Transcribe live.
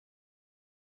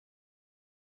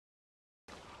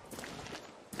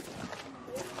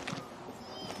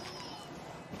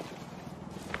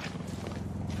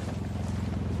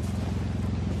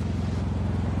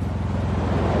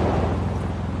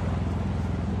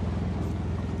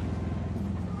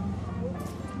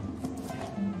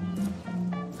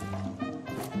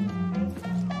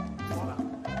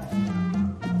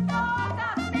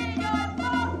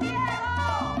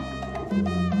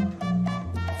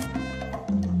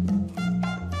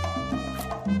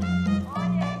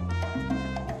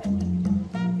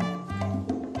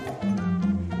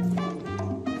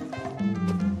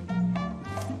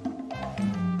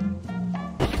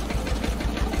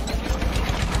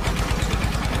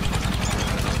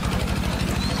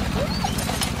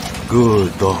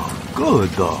Good dog.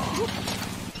 Good dog.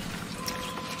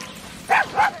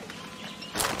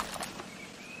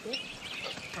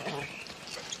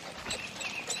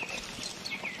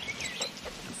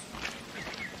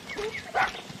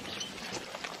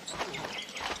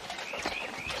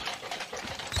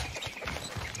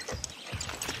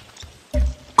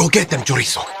 Go get them,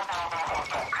 Chorizo.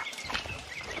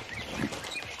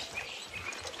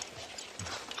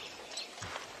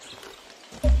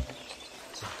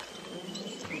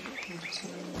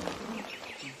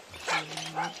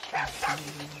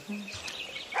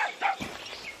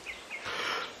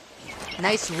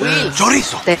 Nice wheel.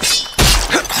 Chorizo!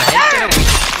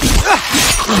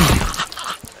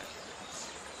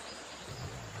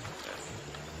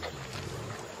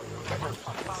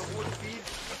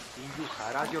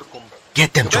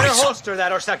 Get them, Better Chorizo. holster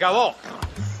that or se acabó.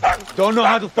 Don't know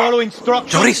how to follow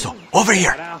instructions. Chorizo, over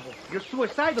here. Carajo, you're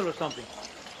suicidal or something.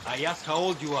 I asked how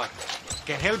old you are.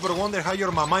 Can help but wonder how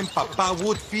your mama and papa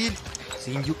would feel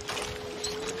seeing you.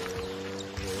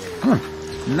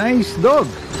 Nice dog.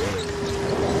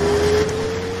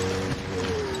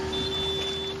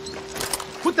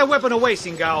 Put that weapon away,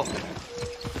 Singao.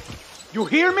 You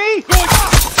hear me?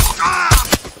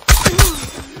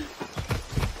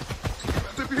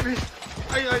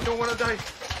 I don't want to die.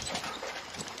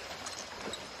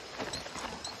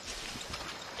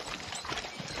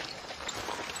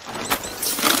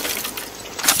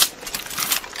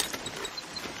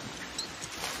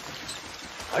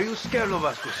 Are you scared of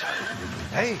us,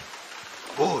 Hey?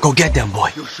 Good. Go get them,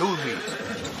 boy. You should be.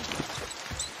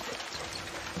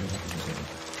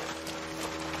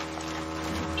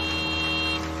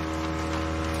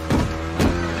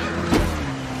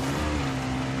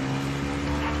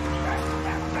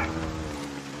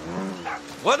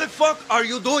 What the fuck are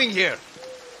you doing here?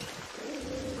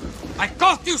 I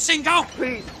caught you, Singao!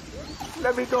 Please,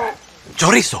 let me go.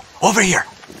 Chorizo, over here.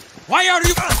 Why are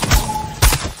you...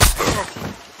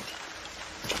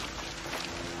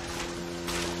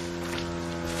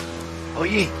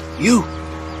 Oye, you.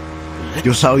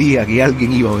 Yo sabía que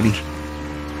alguien iba a venir.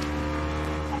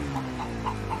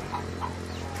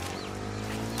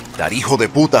 That hijo de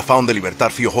puta found the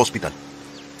Libertad Fio Hospital.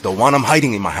 The one I'm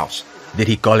hiding in my house. Did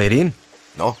he call it in?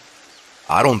 No,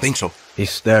 I don't think so.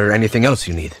 Is there anything else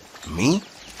you need? Me?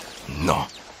 No.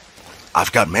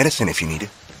 I've got medicine if you need it.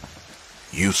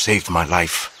 You saved my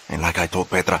life, and like I told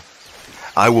Petra,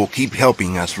 I will keep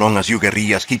helping as long as you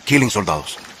guerrillas keep killing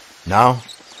soldados. Now,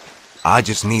 I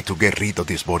just need to get rid of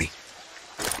this body.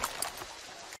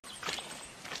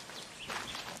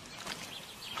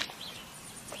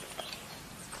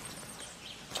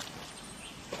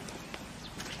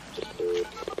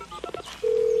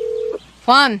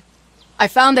 Juan, I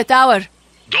found the tower.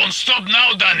 Don't stop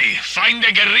now, Danny. Find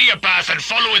the guerrilla path and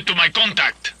follow it to my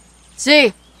contact.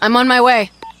 See, I'm on my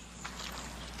way.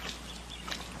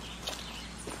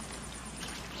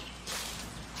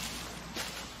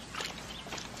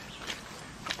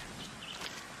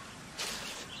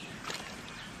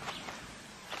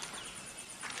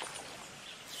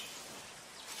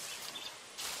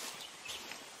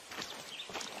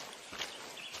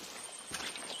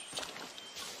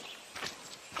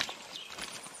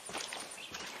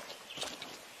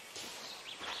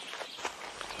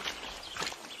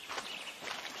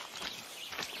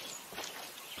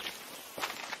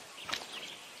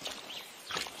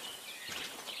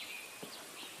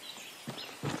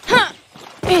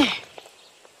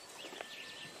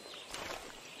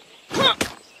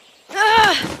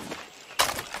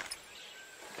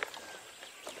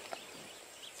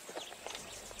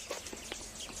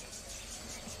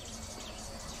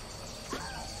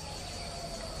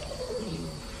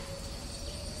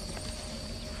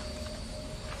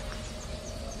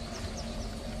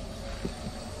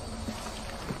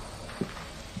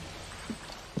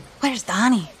 Where's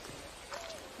Danny?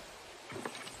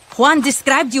 Juan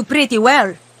described you pretty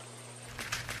well.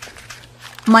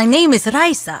 My name is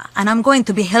Raisa, and I'm going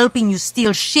to be helping you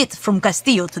steal shit from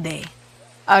Castillo today.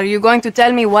 Are you going to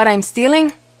tell me what I'm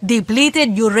stealing?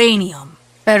 Depleted uranium.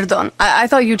 Perdón, I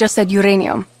thought you just said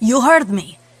uranium. You heard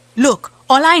me. Look,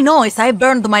 all I know is I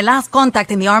burned my last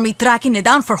contact in the army tracking it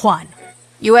down for Juan.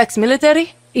 You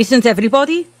ex-military? Isn't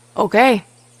everybody? Okay.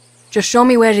 Just show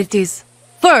me where it is.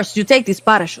 First, you take this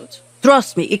parachute.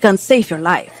 Trust me, it can save your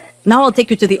life. Now I'll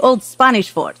take you to the old Spanish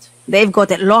fort. They've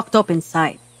got it locked up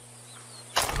inside.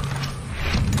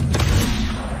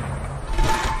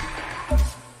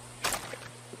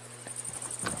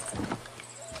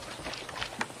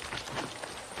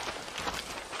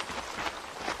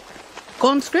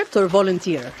 Conscript or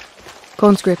volunteer?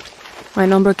 Conscript. My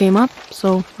number came up,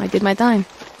 so I did my time.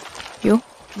 You?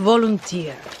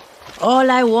 Volunteer. All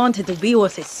I wanted to be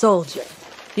was a soldier.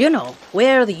 You know,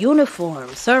 wear the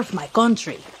uniform, serve my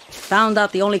country. Found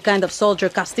out the only kind of soldier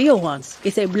Castillo wants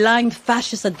is a blind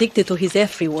fascist addicted to his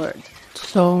every word.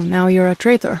 So now you're a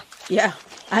traitor. Yeah,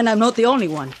 and I'm not the only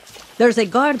one. There's a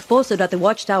guard posted at the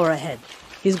watchtower ahead.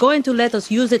 He's going to let us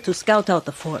use it to scout out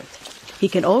the fort. He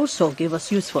can also give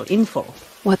us useful info.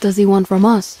 What does he want from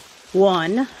us?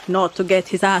 1, not to get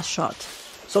his ass shot.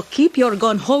 So keep your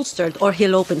gun holstered or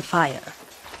he'll open fire.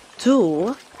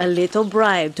 2, a little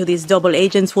bribe to these double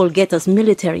agents will get us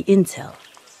military intel.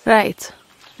 Right.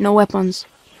 No weapons.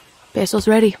 Pesos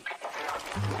ready.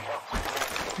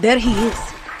 There he is.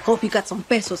 Hope you got some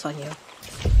pesos on you.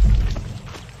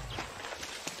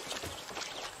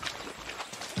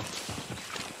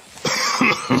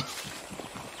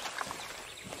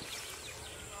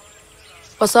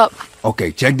 What's up?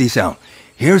 Okay, check this out.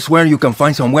 Here's where you can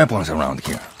find some weapons around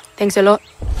here. Thanks a lot.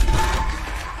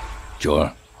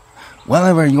 Sure.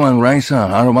 Whatever you and Raisa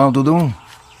are about to do,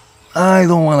 I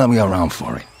don't want to be around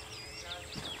for it.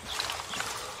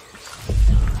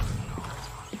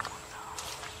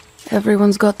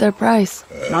 Everyone's got their price.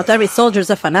 Not every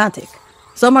soldier's a fanatic.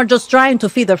 Some are just trying to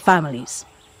feed their families.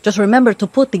 Just remember to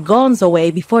put the guns away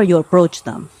before you approach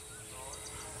them.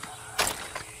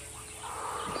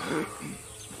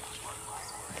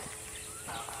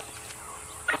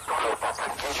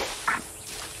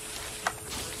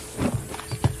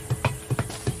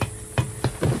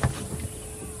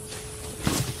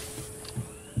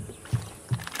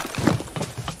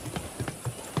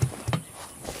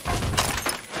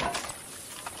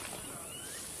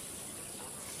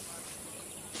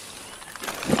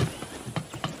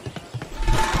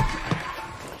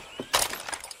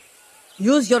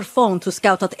 Use your phone to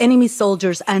scout out enemy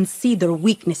soldiers and see their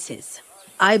weaknesses.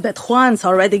 I bet Juan's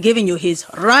already giving you his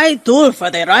right tool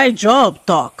for the right job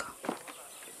talk.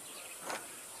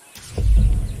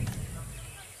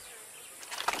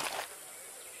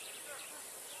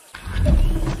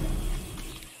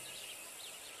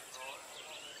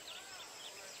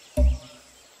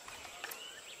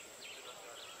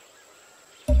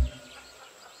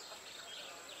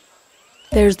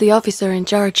 There's the officer in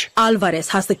charge. Alvarez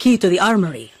has the key to the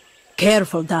armory.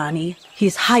 Careful, Danny.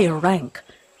 He's higher rank.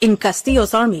 In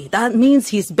Castillo's army, that means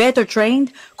he's better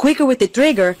trained, quicker with the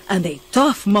trigger, and a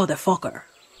tough motherfucker.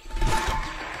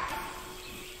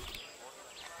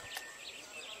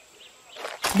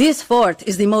 This fort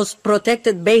is the most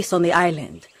protected base on the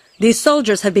island. These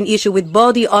soldiers have been issued with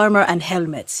body armor and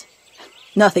helmets.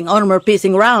 Nothing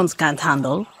armor-piercing rounds can't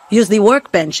handle. Use the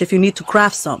workbench if you need to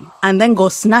craft some, and then go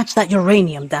snatch that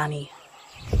uranium, Danny.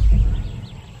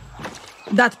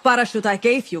 That parachute I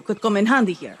gave you could come in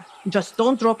handy here. Just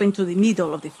don't drop into the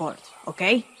middle of the fort,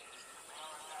 okay?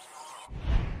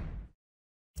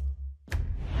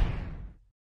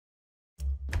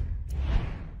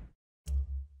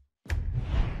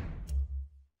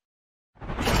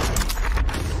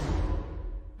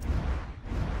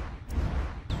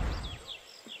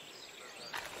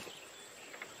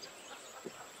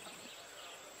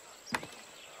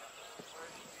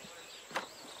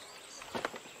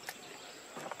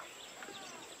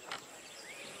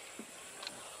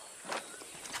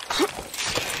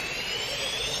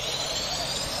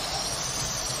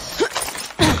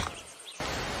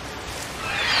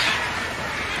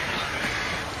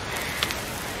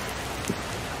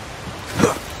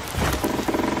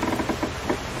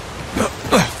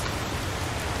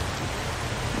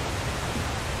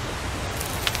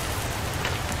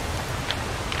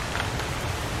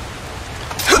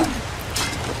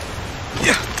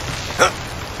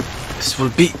 This will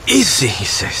be easy, he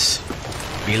says.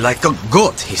 Be like a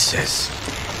goat, he says.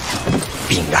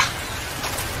 Pinga.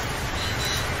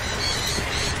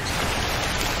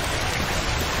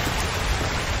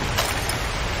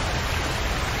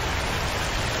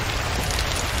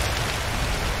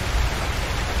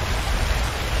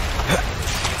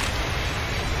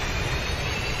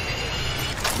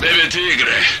 Baby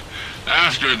Tigre,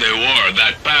 after the war,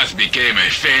 that path became a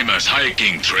famous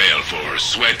hiking trail for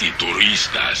sweaty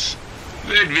turistas.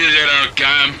 They'd visit our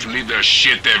camp, leave their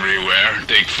shit everywhere,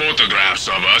 take photographs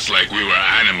of us like we were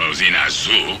animals in a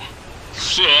zoo.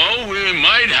 So, we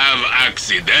might have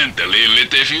accidentally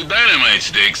lit a few dynamite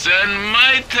sticks and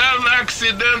might have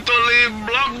accidentally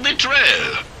blocked the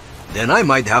trail. Then I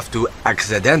might have to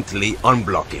accidentally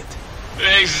unblock it.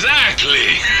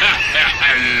 Exactly!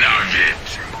 I love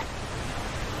it!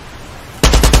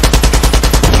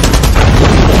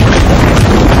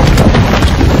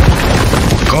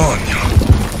 Coño.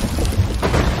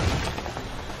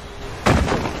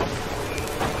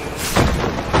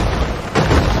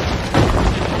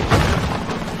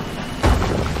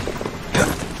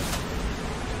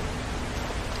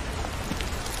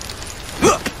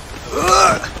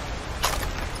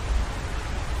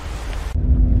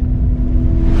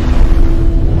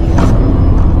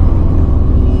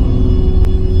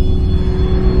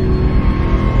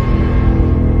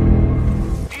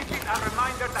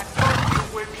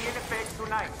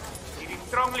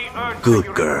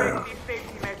 Good girl.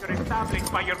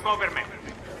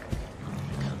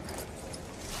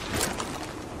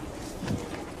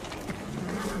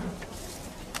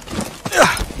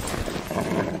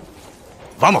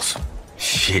 Vamos.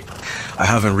 Shit, I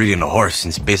haven't ridden a horse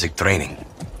since basic training.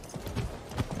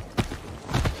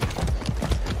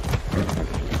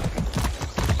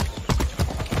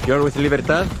 You're with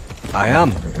Libertad? I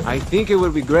am. I think it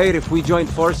would be great if we joined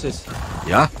forces.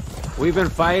 Yeah? We've been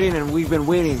fighting and we've been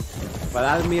winning, but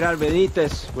Admiral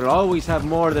Benitez will always have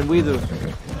more than we do.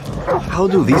 How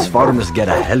do these farmers get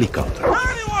a helicopter?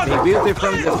 They built it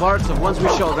from the parts of ones we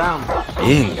shot down.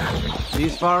 Inga.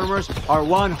 These farmers are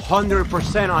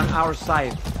 100% on our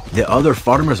side. The other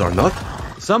farmers are not?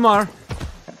 Some are.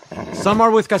 Some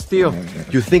are with Castillo.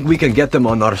 You think we can get them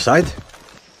on our side?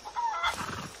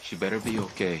 She better be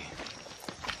okay.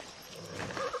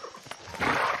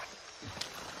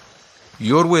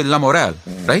 You're with La Moral,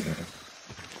 right?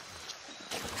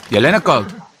 Yelena called.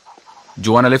 Do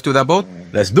you want to lift to that boat?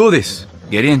 Let's do this.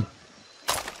 Get in.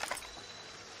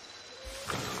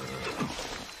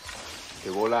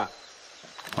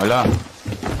 Hola.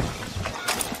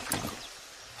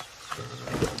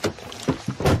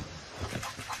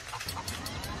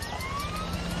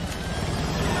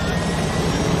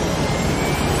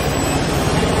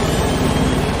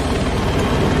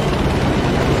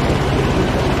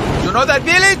 You know that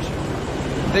village?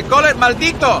 They call it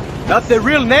Maldito. That's the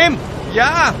real name?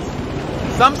 Yeah.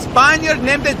 Some Spaniard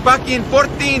named it back in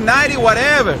 1490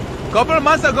 whatever. Couple of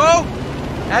months ago,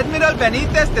 Admiral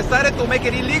Benitez decided to make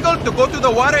it illegal to go to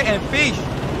the water and fish.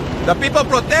 The people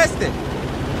protested.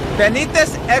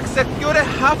 Benitez executed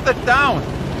half the town.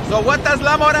 So what does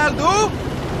La Moral do?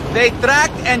 They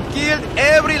tracked and killed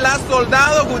every last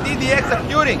soldado who did the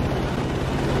executing.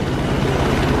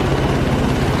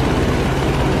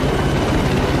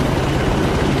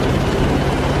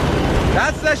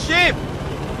 That's the ship.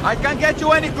 I can't get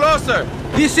you any closer.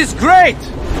 This is great!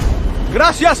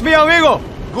 Gracias, mi amigo!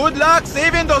 Good luck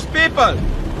saving those people.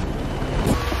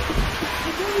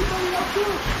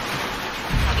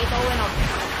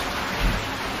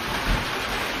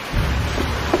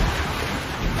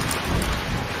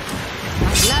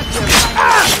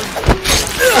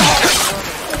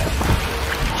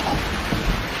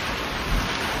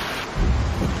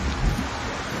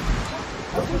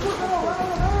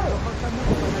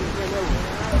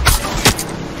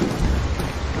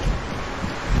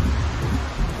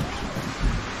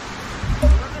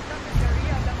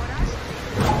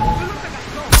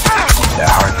 The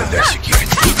heart of their security.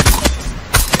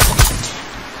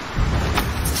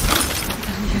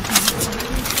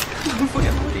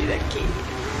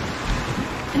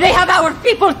 They have our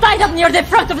people tied up near the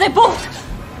front of the boat.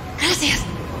 Gracias.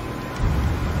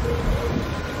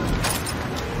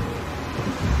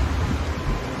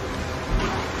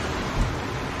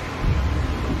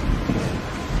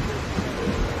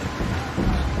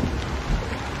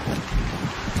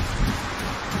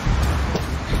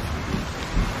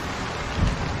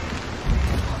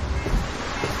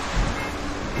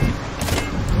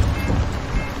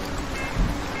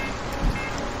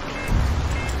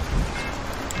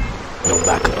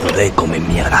 They come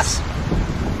mierdas.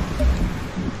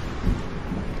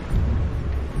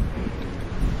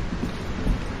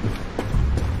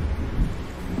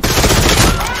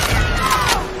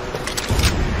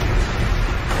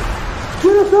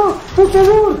 Por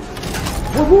favor!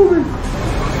 We're moving!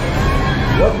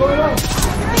 What's going on?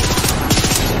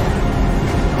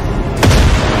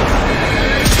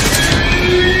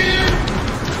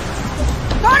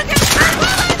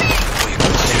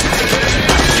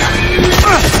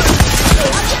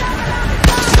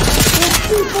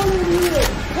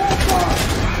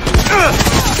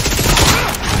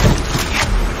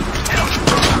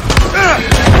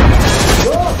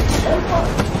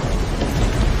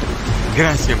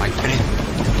 Gracias, my friend.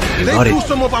 They threw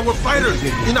some of our fighters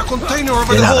in a container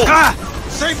over the hole.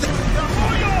 Save them.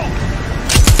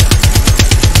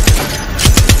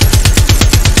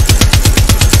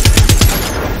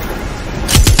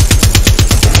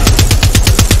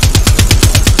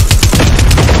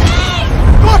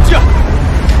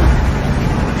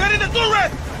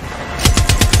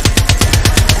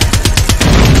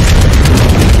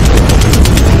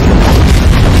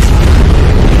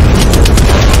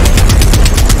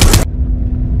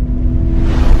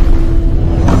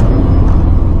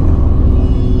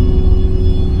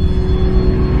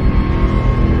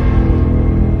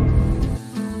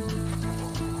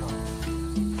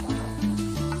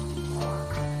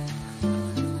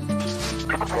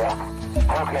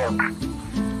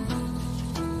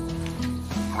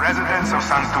 Residents of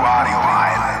Santuario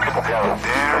Island, There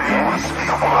is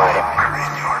a fire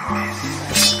in your midst.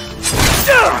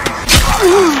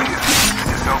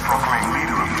 The self-proclaimed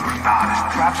leader of Libertad is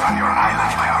trapped on your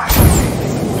island by our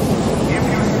enemies. If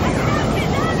you speak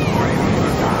or if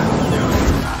Libertad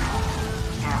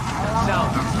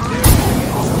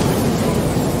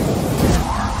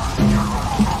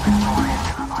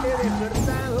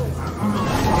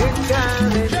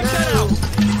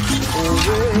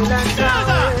Check that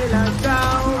out!